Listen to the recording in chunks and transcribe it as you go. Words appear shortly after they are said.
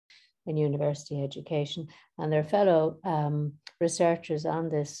in university education. And their fellow researchers on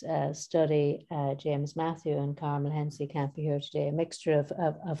this study, James Matthew and Carmel Hensey, can't be here today, a mixture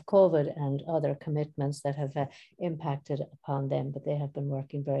of COVID and other commitments that have impacted upon them, but they have been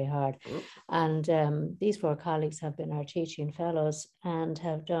working very hard. And these 4 colleagues have been our teaching fellows and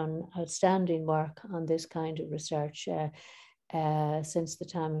have done outstanding work on this kind of research since the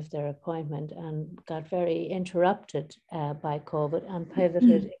time of their appointment, and got very interrupted by COVID and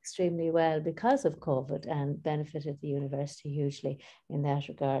pivoted extremely well because of COVID and benefited the university hugely in that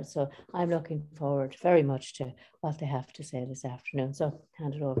regard. So I'm looking forward very much to what they have to say this afternoon. So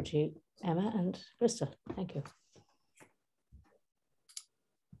hand it over to you, Emma and Crystal. Thank you.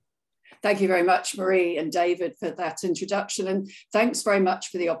 Thank you very much, Marie and David, for that introduction. And thanks very much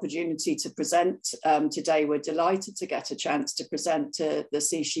for the opportunity to present today. We're delighted to get a chance to present to the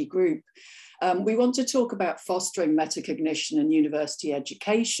CSHE group. We want to talk about fostering metacognition in university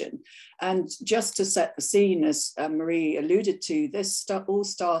education. And just to set the scene, as Marie alluded to, this all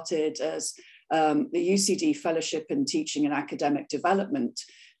started as the UCD Fellowship in Teaching and Academic Development.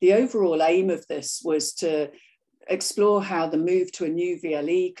 The overall aim of this was to explore how the move to a new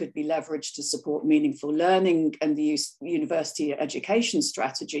VLE could be leveraged to support meaningful learning and the university education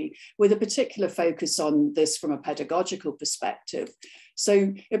strategy, with a particular focus on this from a pedagogical perspective.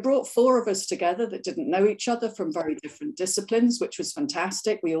 So it brought 4 of us together that didn't know each other from very different disciplines, which was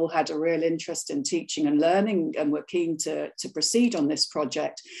fantastic. We all had a real interest in teaching and learning and were keen to proceed on this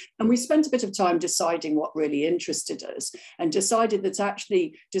project. And we spent a bit of time deciding what really interested us, and decided that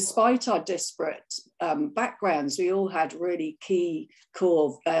actually, despite our disparate backgrounds, we all had really key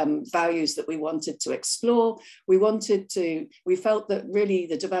core values that we wanted to explore. We felt that really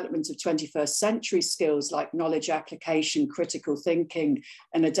the development of 21st century skills like knowledge application, critical thinking,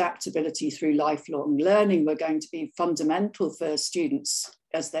 and adaptability through lifelong learning were going to be fundamental for students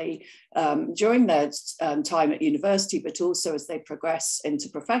as they, during their time at university, but also as they progress into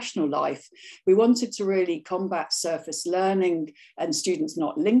professional life. We wanted to really combat surface learning and students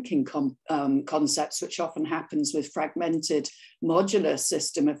not linking concepts, which often happens with fragmented modular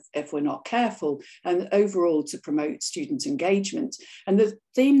system if we're not careful, and overall to promote student engagement. And the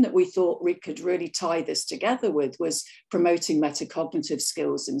theme that we thought we could really tie this together with was promoting metacognitive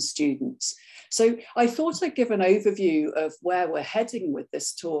skills in students. So I thought I'd give an overview of where we're heading with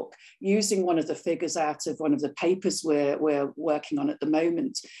this talk, using one of the figures out of one of the papers we're working on at the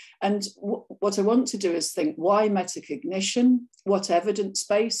moment. And what I want to do is think, why metacognition? What evidence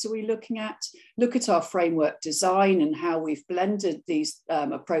base are we looking at? Look at our framework design and how we've blended these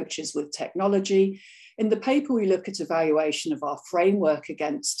approaches with technology. In the paper, we look at evaluation of our framework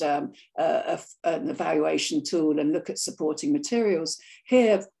against an evaluation tool and look at supporting materials.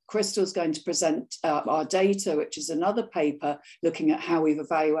 Here, Crystal's going to present our data, which is another paper looking at how we've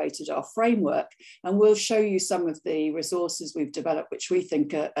evaluated our framework. And we'll show you some of the resources we've developed, which we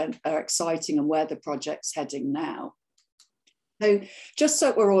think are exciting and where the project's heading now. So just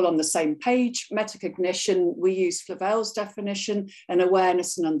so we're all on the same page, metacognition, we use Flavel's definition, an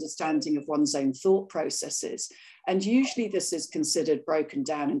awareness and understanding of one's own thought processes. And usually this is considered broken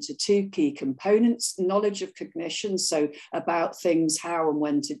down into 2 key components: knowledge of cognition, so about things, how and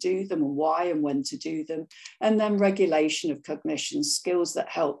when to do them, and why and when to do them, and then regulation of cognition, skills that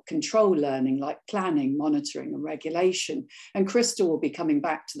help control learning, like planning, monitoring, and regulation. And Crystal will be coming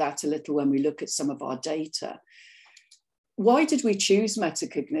back to that a little when we look at some of our data. Why did we choose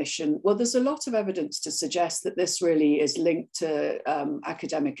metacognition? Well, there's a lot of evidence to suggest that this really is linked to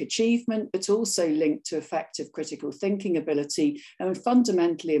academic achievement, but also linked to effective critical thinking ability, and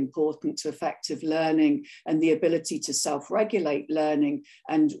fundamentally important to effective learning and the ability to self-regulate learning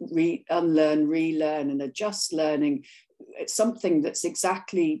and unlearn, relearn, and adjust learning. It's something that's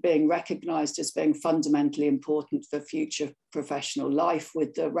exactly being recognized as being fundamentally important for future professional life,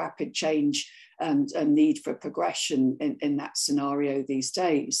 with the rapid change and a need for progression in that scenario these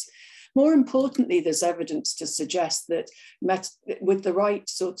days. More importantly, there's evidence to suggest that with the right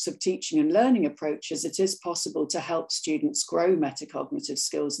sorts of teaching and learning approaches, it is possible to help students grow metacognitive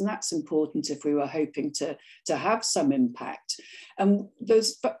skills. And that's important if we were hoping to have some impact. And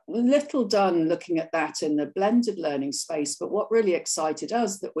there's little done looking at that in the blended learning space, but what really excited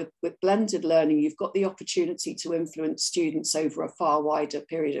us that with blended learning, you've got the opportunity to influence students over a far wider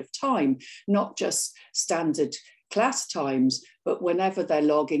period of time, not just standard class times, but whenever they're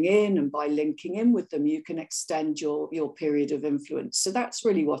logging in, and by linking in with them, you can extend your period of influence. So that's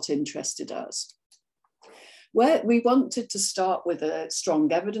really what interested us. where we wanted to start with a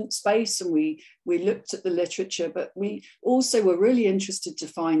strong evidence base, and we looked at the literature, but we also were really interested to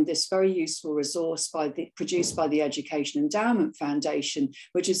find this very useful resource produced by the Education Endowment Foundation,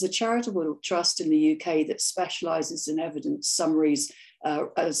 which is a charitable trust in the UK that specialises in evidence summaries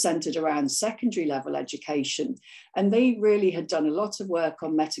centred around secondary level education. And they really had done a lot of work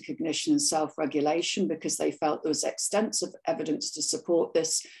on metacognition and self-regulation because they felt there was extensive evidence to support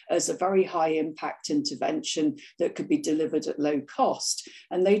this as a very high impact intervention that could be delivered at low cost.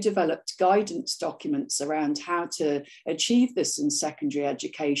 And they developed guidance documents around how to achieve this in secondary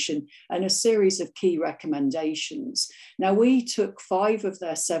education and a series of key recommendations. Now, we took 5 of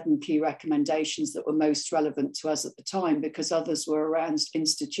their 7 key recommendations that were most relevant to us at the time, because others were around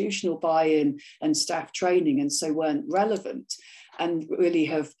institutional buy-in and staff training, and so weren't relevant, and really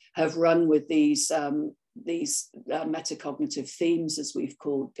have run with these metacognitive themes, as we've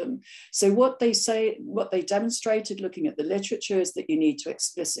called them. So what they demonstrated looking at the literature is that you need to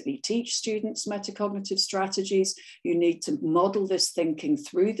explicitly teach students metacognitive strategies. You need to model this thinking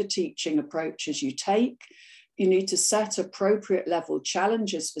through the teaching approaches you take. You need to set appropriate level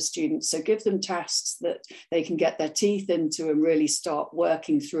challenges for students. So give them tasks that they can get their teeth into and really start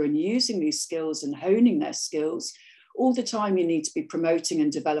working through and using these skills and honing their skills. All the time, you need to be promoting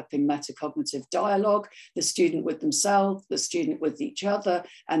and developing metacognitive dialogue, the student with themselves, the student with each other,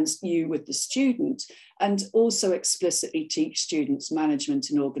 and you with the student, and also explicitly teach students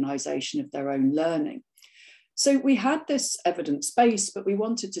management and organisation of their own learning. So we had this evidence base, but we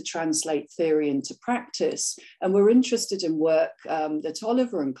wanted to translate theory into practice. And we're interested in work that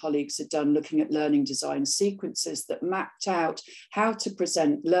Oliver and colleagues had done looking at learning design sequences that mapped out how to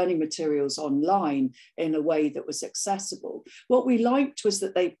present learning materials online in a way that was accessible. What we liked was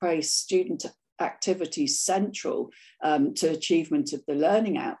that they placed student activities central to achievement of the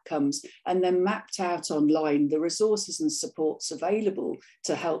learning outcomes, and then mapped out online the resources and supports available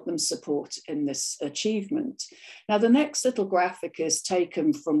to help them support in this achievement. Now, the next little graphic is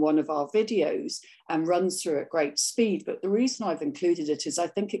taken from one of our videos and runs through at great speed, but the reason I've included it is I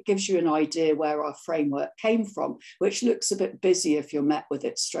think it gives you an idea where our framework came from, which looks a bit busy if you're met with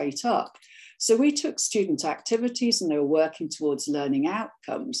it straight up. So we took student activities and they were working towards learning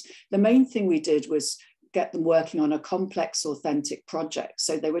outcomes. The main thing we did was get them working on a complex, authentic project.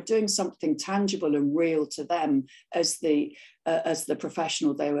 So they were doing something tangible and real to them as the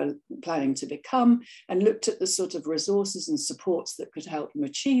professional they were planning to become, and looked at the sort of resources and supports that could help them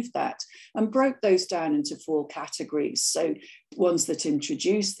achieve that, and broke those down into 4 categories. So ones that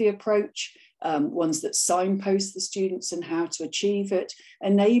introduce the approach, ones that signpost the students and how to achieve it,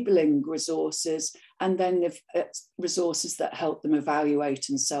 enabling resources, and then the resources that help them evaluate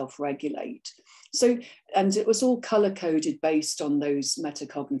and self-regulate. So, and it was all color-coded based on those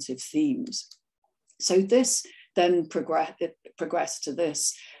metacognitive themes. So this then progressed to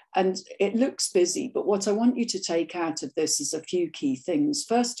this. And it looks busy, but what I want you to take out of this is a few key things.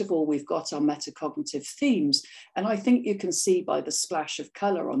 First of all, we've got our metacognitive themes. And I think you can see by the splash of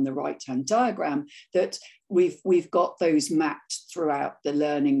color on the right-hand diagram that we've got those mapped throughout the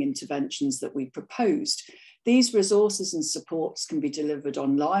learning interventions that we proposed. These resources and supports can be delivered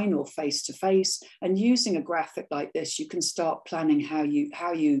online or face-to-face, and using a graphic like this, you can start planning how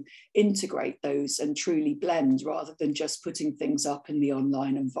you integrate those and truly blend, rather than just putting things up in the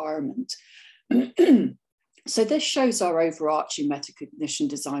online environment. So this shows our overarching metacognition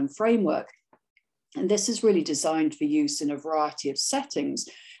design framework. And this is really designed for use in a variety of settings.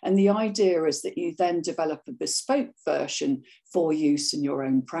 And the idea is that you then develop a bespoke version for use in your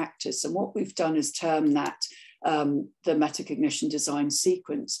own practice. And what we've done is term that the metacognition design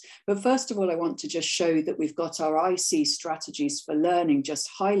sequence. But first of all, I want to just show that we've got our IC strategies for learning just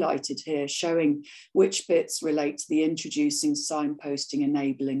highlighted here, showing which bits relate to the introducing, signposting,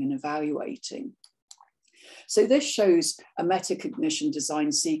 enabling, and evaluating. So this shows a metacognition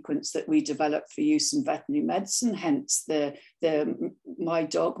design sequence that we developed for use in veterinary medicine, hence my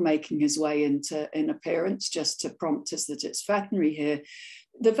dog making his way in appearance, just to prompt us that it's veterinary here.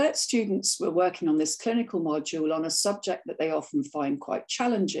 The vet students were working on this clinical module on a subject that they often find quite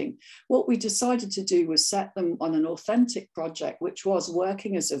challenging. What we decided to do was set them on an authentic project, which was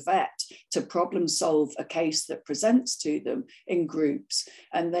working as a vet to problem solve a case that presents to them in groups.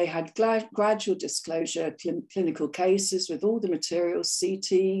 And they had gradual disclosure clinical cases with all the materials,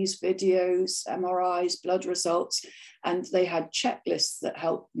 CTs, videos, MRIs, blood results, and they had checklists that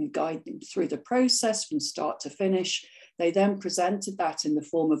helped them guide them through the process from start to finish. They then presented that in the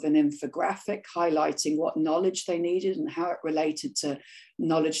form of an infographic highlighting what knowledge they needed and how it related to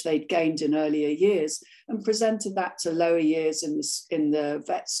knowledge they'd gained in earlier years, and presented that to lower years in the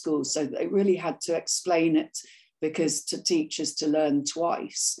vet school. So they really had to explain it because to teachers to learn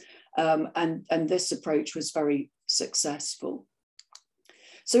twice. And this approach was very successful.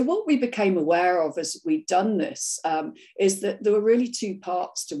 So what we became aware of as we'd done this is that there were really two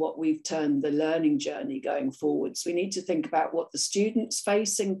parts to what we've termed the learning journey going forwards. We need to think about what the student's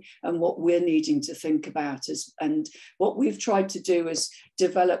facing and what we're needing to think about. And what we've tried to do is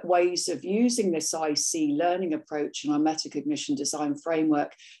develop ways of using this IC learning approach in our metacognition design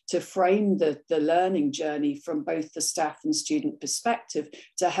framework to frame the learning journey from both the staff and student perspective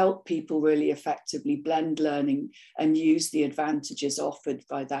to help people really effectively blend learning and use the advantages offered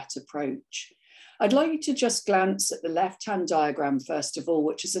by that approach. I'd like you to just glance at the left-hand diagram first of all,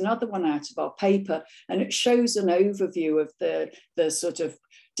 which is another one out of our paper, and it shows an overview of the sort of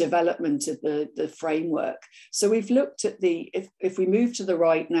development of the framework. So we've looked at if we move to the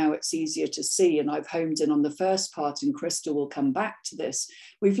right now, it's easier to see, and I've homed in on the first part and Crystal will come back to this.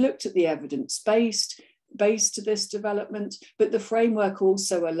 We've looked at the evidence-based base to this development, but the framework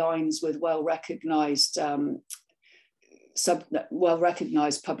also aligns with well-recognized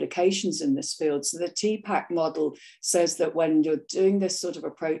publications in this field. So the TPAC model says that when you're doing this sort of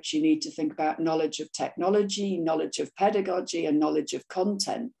approach, you need to think about knowledge of technology, knowledge of pedagogy, and knowledge of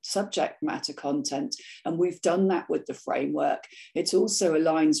content, subject matter content. And we've done that with the framework. It also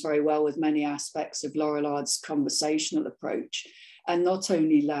aligns very well with many aspects of Laurelard's conversational approach. And not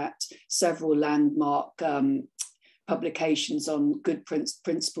only that, several landmark publications on good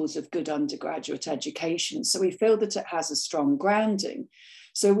principles of good undergraduate education. So we feel that it has a strong grounding.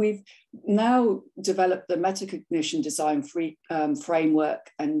 So we've now developed the metacognition design framework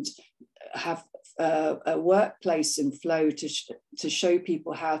and have a workplace in Flow to show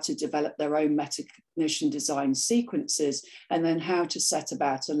people how to develop their own metacognition design sequences and then how to set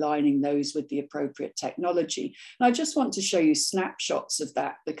about aligning those with the appropriate technology. And I just want to show you snapshots of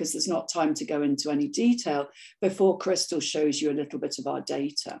that because there's not time to go into any detail before Crystal shows you a little bit of our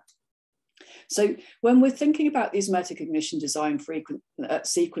data. So when we're thinking about these metacognition design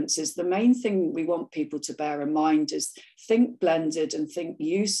sequences, the main thing we want people to bear in mind is think blended and think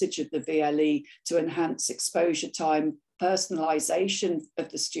usage of the VLE to enhance exposure time, personalization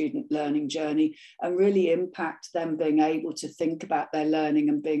of the student learning journey, and really impact them being able to think about their learning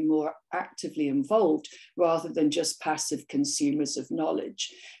and being more actively involved rather than just passive consumers of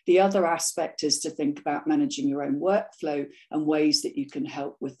knowledge. The other aspect is to think about managing your own workflow and ways that you can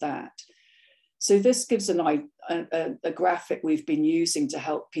help with that. So this gives a graphic we've been using to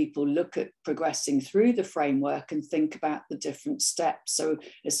help people look at progressing through the framework and think about the different steps. So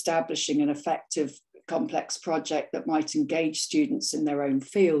establishing an effective complex project that might engage students in their own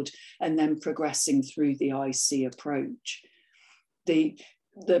field and then progressing through the IC approach. The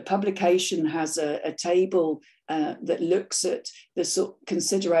publication has a table that looks at the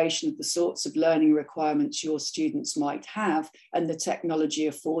consideration of the sorts of learning requirements your students might have and the technology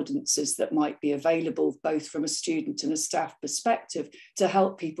affordances that might be available both from a student and a staff perspective to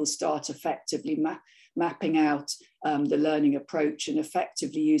help people start effectively mapping out the learning approach and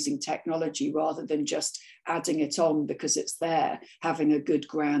effectively using technology rather than just adding it on because it's there, having a good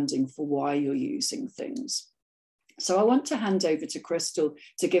grounding for why you're using things. So I want to hand over to Crystal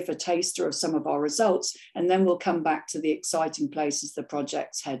to give a taster of some of our results, and then we'll come back to the exciting places the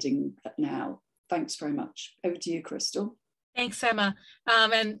project's heading now. Thanks very much. Over to you, Crystal. Thanks, Emma.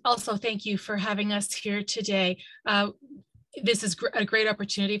 And also thank you for having us here today. This is a great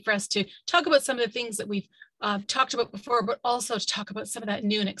opportunity for us to talk about some of the things that we've talked about before, but also to talk about some of that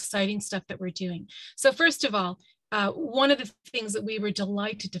new and exciting stuff that we're doing. So first of all, one of the things that we were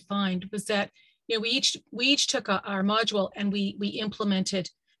delighted to find was that we each took our module and we implemented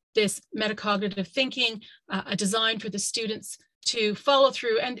this metacognitive thinking, a design for the students to follow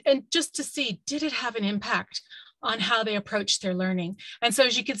through and just to see, did it have an impact on how they approach their learning? And so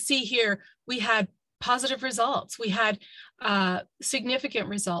as you can see here, we had positive results. We had significant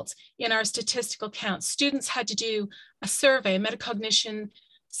results in our statistical counts. Students had to do a survey, a metacognition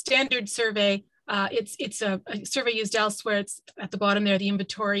standard survey. It's a survey used elsewhere. It's at the bottom there, the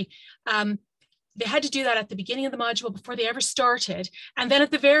inventory. They had to do that at the beginning of the module before they ever started. And then at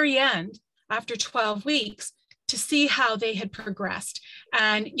the very end, after 12 weeks, to see how they had progressed.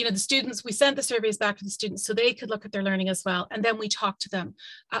 And, the students, we sent the surveys back to the students so they could look at their learning as well. And then we talked to them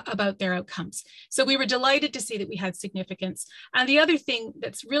about their outcomes. So we were delighted to see that we had significance. And the other thing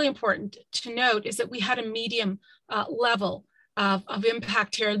that's really important to note is that we had a medium level of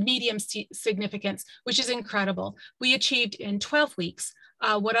impact here, medium significance, which is incredible. We achieved in 12 weeks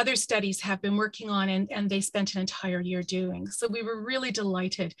what other studies have been working on, and they spent an entire year doing. So we were really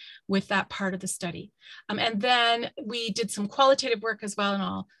delighted with that part of the study. And then we did some qualitative work as well, and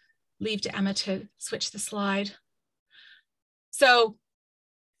I'll leave to Emma to switch the slide. So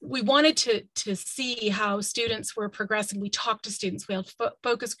we wanted to see how students were progressing. We talked to students. We held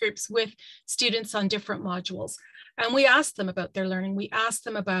focus groups with students on different modules. And we asked them about their learning. We asked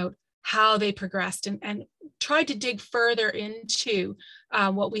them about how they progressed and tried to dig further into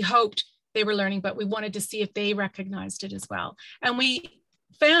what we hoped they were learning, but we wanted to see if they recognized it as well. And we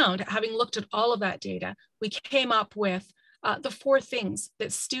found, having looked at all of that data, we came up with the 4 things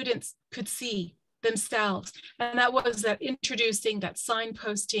that students could see themselves. And that was that introducing, that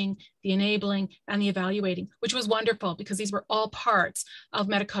signposting, the enabling, and the evaluating, which was wonderful because these were all parts of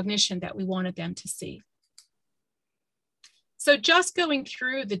metacognition that we wanted them to see. So just going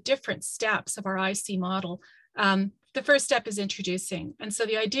through the different steps of our IC model, the first step is introducing. And so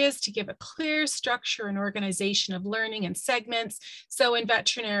the idea is to give a clear structure and organization of learning in segments. So in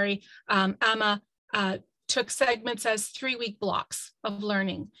veterinary, Emma took segments as 3-week blocks of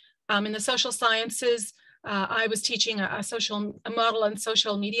learning. In the social sciences, I was teaching a model on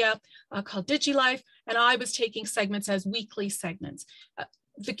social media called DigiLife, and I was taking segments as weekly segments.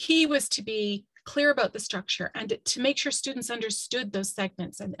 The key was to be clear about the structure and to make sure students understood those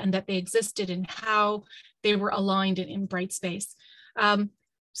segments and that they existed and how they were aligned in Brightspace.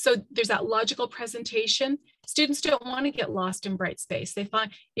 So there's that logical presentation. Students don't want to get lost in Brightspace. They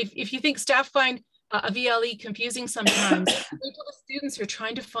find, if you think staff find a VLE confusing sometimes, the students are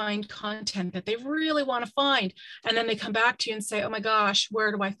trying to find content that they really want to find. And then they come back to you and say, oh my gosh,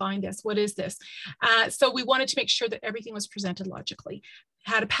 where do I find this? What is this? So we wanted to make sure that everything was presented logically,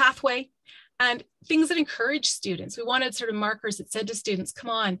 had a pathway, and things that encourage students. We wanted sort of markers that said to students, come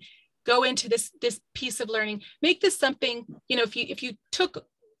on, go into this piece of learning, make this something, you know, if you took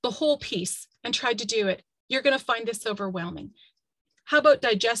the whole piece and tried to do it, you're going to find this overwhelming. How about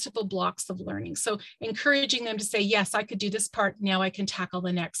digestible blocks of learning? So encouraging them to say, yes, I could do this part. Now I can tackle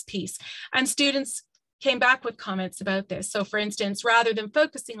the next piece. And students came back with comments about this. So for instance, rather than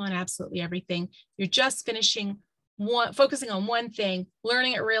focusing on absolutely everything, you're just focusing on one thing,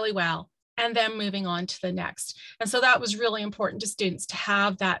 learning it really well, and then moving on to the next. And so that was really important to students to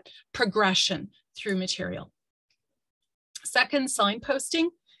have that progression through material. Second, signposting.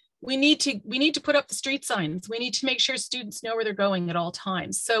 We need to put up the street signs. We need to make sure students know where they're going at all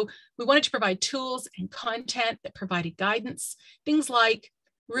times. So we wanted to provide tools and content that provided guidance, things like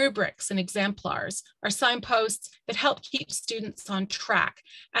rubrics and exemplars are signposts that help keep students on track.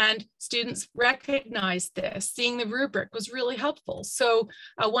 And students recognized this. Seeing the rubric was really helpful. So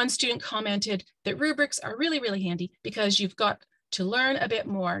one student commented that rubrics are really, really handy because you've got to learn a bit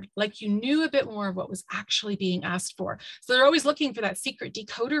more, like you knew a bit more of what was actually being asked for. So they're always looking for that secret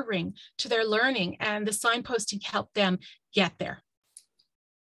decoder ring to their learning, and the signposting helped them get there.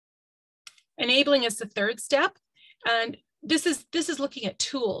 Enabling is the third step. And this is looking at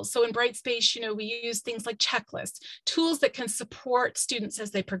tools. So in Brightspace, you know, we use things like checklists, tools that can support students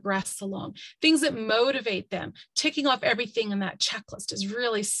as they progress along, things that motivate them. Ticking off everything in that checklist is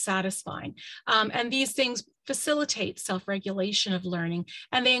really satisfying. And these things facilitate self-regulation of learning,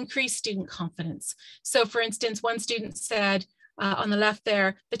 and they increase student confidence. So for instance, one student said, on the left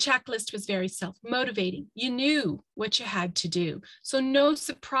there, the checklist was very self-motivating. You knew what you had to do. So no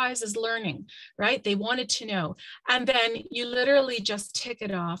surprises learning, right? They wanted to know. And then you literally just tick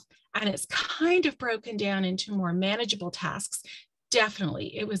it off, and it's kind of broken down into more manageable tasks.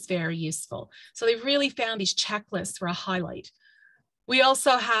 Definitely, it was very useful. So they really found these checklists were a highlight. We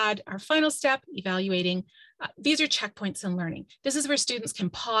also had our final step, evaluating. These are checkpoints in learning. This is where students can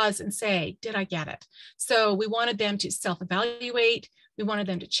pause and say, did I get it? So we wanted them to self-evaluate. We wanted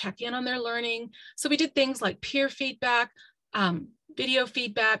them to check in on their learning. So we did things like peer feedback, video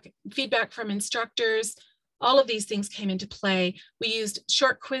feedback, feedback from instructors. All of these things came into play. We used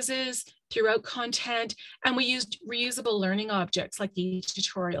short quizzes throughout content, and we used reusable learning objects like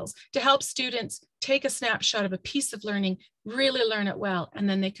e-tutorials to help students take a snapshot of a piece of learning, really learn it well, and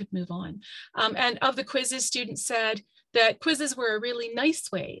then they could move on. And of the quizzes, students said that quizzes were a really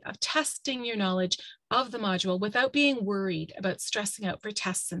nice way of testing your knowledge of the module without being worried about stressing out for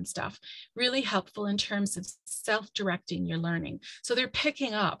tests and stuff. Really helpful in terms of self-directing your learning. So they're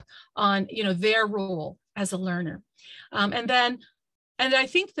picking up on, you know, their role as a learner. And I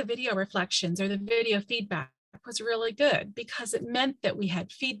think the video reflections or the video feedback was really good because it meant that we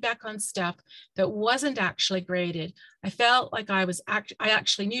had feedback on stuff that wasn't actually graded. I felt like I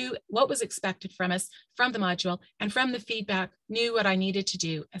actually knew what was expected from us, from the module, and from the feedback, knew what I needed to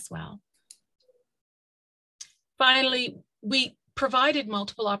do as well. Finally, we provided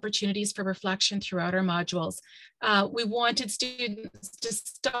multiple opportunities for reflection throughout our modules. We wanted students to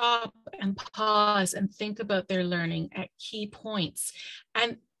stop and pause and think about their learning at key points.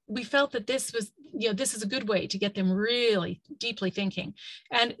 And we felt that this was, this is a good way to get them really deeply thinking.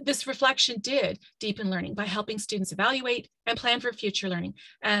 And this reflection did deepen learning by helping students evaluate and plan for future learning.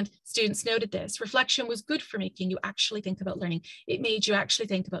 And students noted this. Reflection was good for making you actually think about learning. It made you actually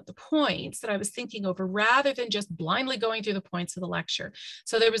think about the points that I was thinking over rather than just blindly going through the points of the lecture.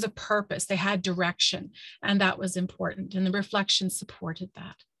 So there was a purpose, they had direction, and that was important. And the reflection supported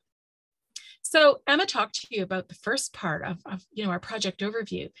that. So Emma talked to you about the first part of our project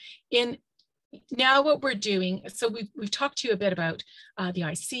overview. Now what we're doing, so we've talked to you a bit about the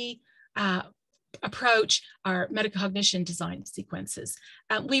IC approach, our metacognition design sequences.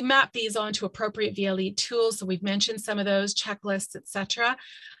 We map these onto appropriate VLE tools. So we've mentioned some of those, checklists, etc.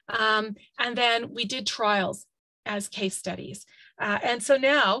 And then we did trials as case studies. And so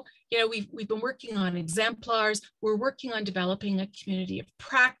now, we've been working on exemplars. We're working on developing a community of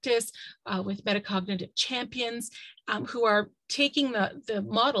practice with metacognitive champions who are taking the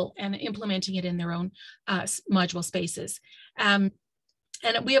model and implementing it in their own module spaces. And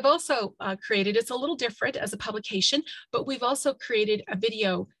we have also created, it's a little different as a publication, but we've also created a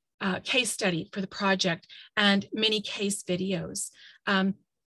video case study for the project and many case videos.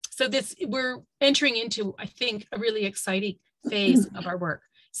 So we're entering into, I think, a really exciting phase of our work.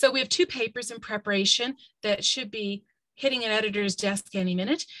 So we have 2 papers in preparation that should be hitting an editor's desk any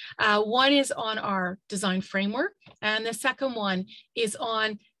minute. One is on our design framework, and the second one is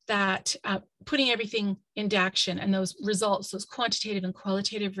on that putting everything into action and those results, those quantitative and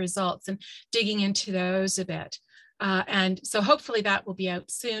qualitative results, and digging into those a bit. And so hopefully that will be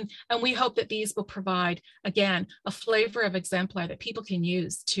out soon. And we hope that these will provide, again, a flavor of exemplar that people can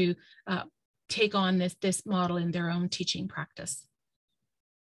use to take on this model in their own teaching practice.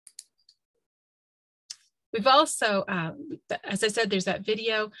 We've also, as I said, there's that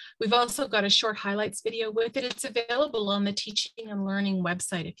video. We've also got a short highlights video with it. It's available on the Teaching and Learning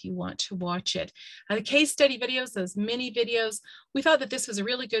website if you want to watch it. The case study videos, those mini videos, we thought that this was a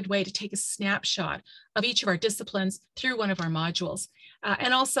really good way to take a snapshot of each of our disciplines through one of our modules.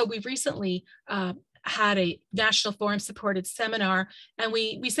 And also we've recently had a National Forum supported seminar, and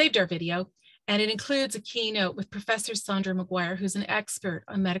we saved our video. And it includes a keynote with Professor Sandra McGuire, who's an expert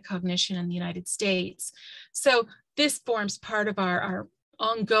on metacognition in the United States. So this forms part of our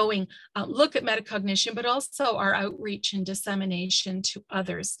ongoing look at metacognition, but also our outreach and dissemination to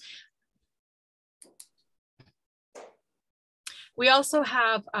others. We also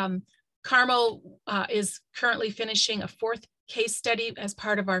have, Carmel is currently finishing a 4th case study as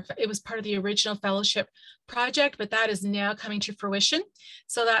part of it was part of the original fellowship project, but that is now coming to fruition.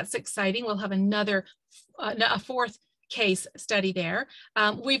 So that's exciting. We'll have a 4th case study there.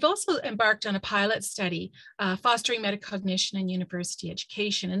 We've also embarked on a pilot study, fostering metacognition in university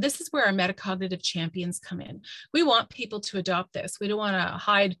education. And this is where our metacognitive champions come in. We want people to adopt this. We don't want to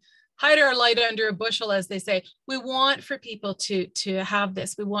hide our light under a bushel, as they say. We want for people to have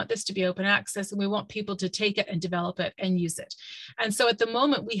this. We want this to be open access, and we want people to take it and develop it and use it. And so at the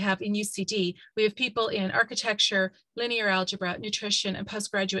moment we have in UCD, we have people in architecture, linear algebra, nutrition, and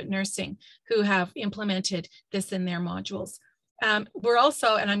postgraduate nursing who have implemented this in their modules. We're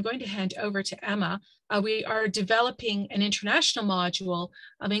also, and I'm going to hand over to Emma, we are developing an international module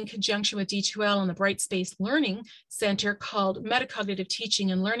in conjunction with D2L and the Bright Space Learning Center called Metacognitive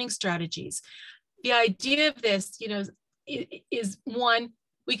Teaching and Learning Strategies. The idea of this, is one,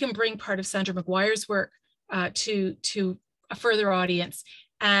 we can bring part of Sandra McGuire's work to a further audience.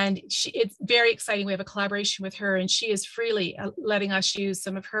 And it's very exciting. We have a collaboration with her, and she is freely letting us use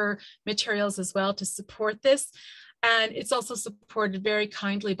some of her materials as well to support this. And it's also supported very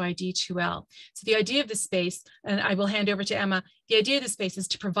kindly by D2L. So the idea of the space, and I will hand over to Emma, the idea of the space is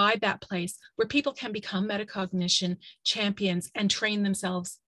to provide that place where people can become metacognition champions and train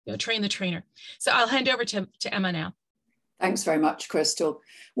themselves, train the trainer. So I'll hand over to Emma now. Thanks very much, Crystal.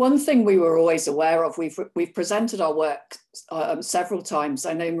 One thing we were always aware of, we've presented our work several times.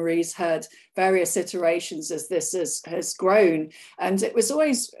 I know Marie's heard various iterations as this has grown, and it was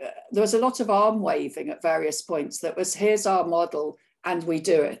always, there was a lot of arm waving at various points that was, here's our model, and we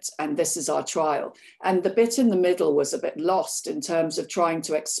do it, and this is our trial. And the bit in the middle was a bit lost in terms of trying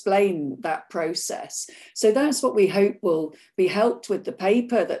to explain that process. So that's what we hope will be helped with the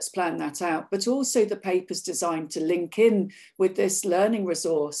paper that's planned that out, but also the paper's designed to link in with this learning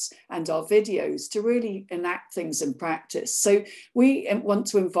resource and our videos to really enact things in practice. So we want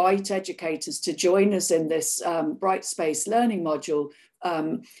to invite educators to join us in this Bright Space learning module,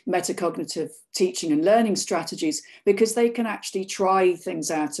 metacognitive teaching and learning strategies, because they can actually try things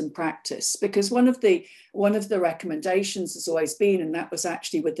out in practice. Because one of the recommendations has always been, and that was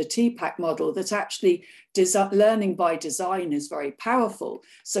actually with the TPAC model, that actually learning by design is very powerful.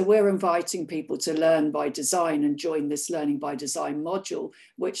 So we're inviting people to learn by design and join this learning by design module,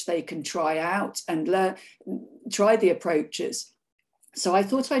 which they can try out and try the approaches. So I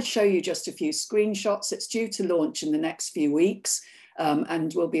thought I'd show you just a few screenshots. It's due to launch in the next few weeks.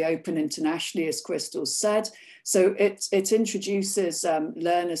 And will be open internationally, as Crystal said. So it introduces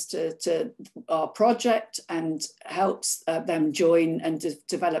learners to our project and helps them join and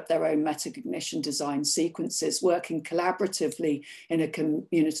develop their own metacognition design sequences, working collaboratively in a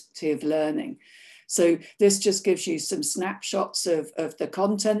community of learning. So this just gives you some snapshots of the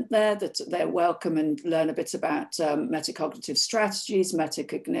content there, that they're welcome and learn a bit about metacognitive strategies,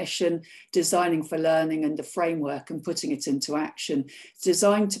 metacognition, designing for learning and the framework and putting it into action. It's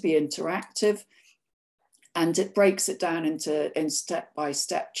designed to be interactive, and it breaks it down into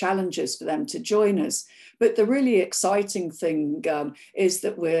step-by-step challenges for them to join us. But the really exciting thing is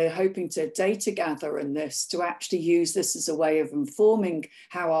that we're hoping to data gather in this to actually use this as a way of informing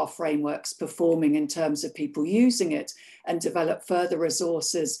how our framework's performing in terms of people using it, and develop further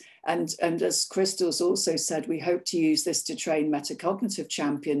resources. And as Crystal's also said, we hope to use this to train metacognitive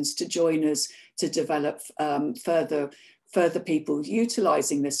champions to join us to develop further people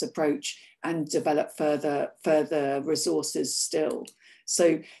utilising this approach and develop further resources still.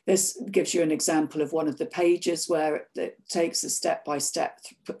 So this gives you an example of one of the pages where it takes a step-by-step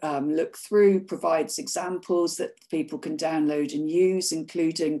look through, provides examples that people can download and use,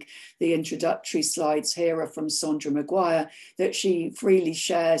 including the introductory slides here are from Sandra Maguire that she freely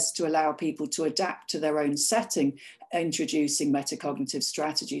shares to allow people to adapt to their own setting, introducing metacognitive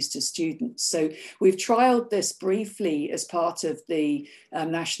strategies to students. So we've trialed this briefly as part of the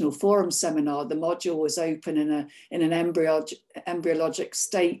National Forum seminar. The module was open in an embryologic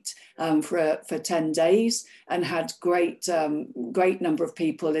state for 10 days and had great number of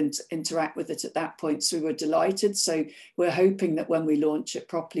people interact with it at that point. So we were delighted. So we're hoping that when we launch it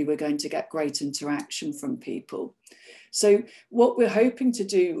properly, we're going to get great interaction from people. So what we're hoping to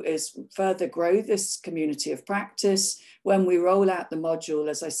do is further grow this community of practice. When we roll out the module,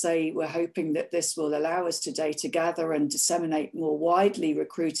 as I say, we're hoping that this will allow us to data gather and disseminate more widely,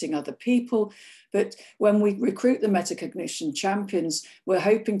 recruiting other people. But when we recruit the metacognition champions, we're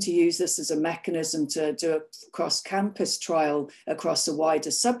hoping to use this as a mechanism to do a cross-campus trial across a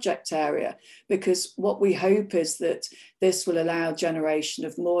wider subject area, because what we hope is that this will allow generation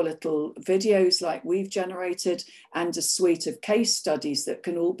of more little videos like we've generated and a suite of case studies that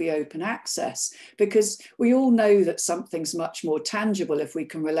can all be open access, because we all know that something's much more tangible if we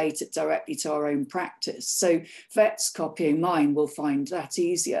can relate it directly to our own practice. So vets copying mine will find that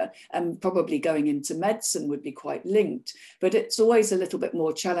easier, and probably going into medicine would be quite linked, but it's always a little bit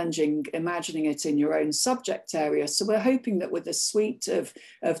more challenging imagining it in your own subject area. So we're hoping that with a suite of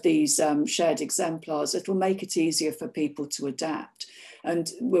these shared exemplars, it'll make it easier for people to adapt.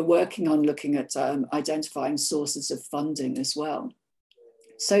 And we're working on looking at identifying sources of funding as well.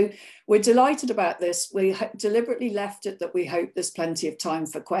 So we're delighted about this. We deliberately left it that we hope there's plenty of time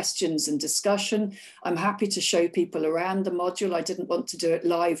for questions and discussion. I'm happy to show people around the module. I didn't want to do it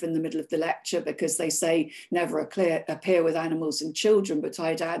live in the middle of the lecture because they say never appear with animals and children, but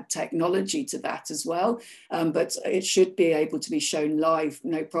I'd add technology to that as well. But it should be able to be shown live,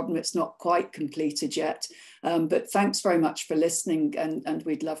 no problem. It's not quite completed yet. But thanks very much for listening, and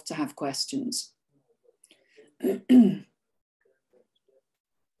we'd love to have questions.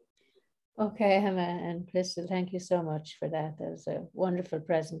 Okay, Emma and Crystal, thank you so much for that. That was a wonderful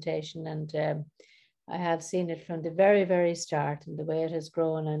presentation, and I have seen it from the very, very start, and the way it has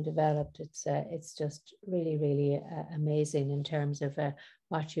grown and developed. It's just really, really amazing in terms of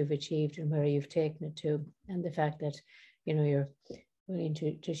what you've achieved and where you've taken it to, and the fact that you're willing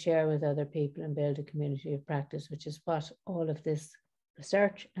to share with other people and build a community of practice, which is what all of this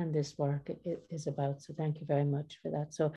research and this work is about. So thank you very much for that. So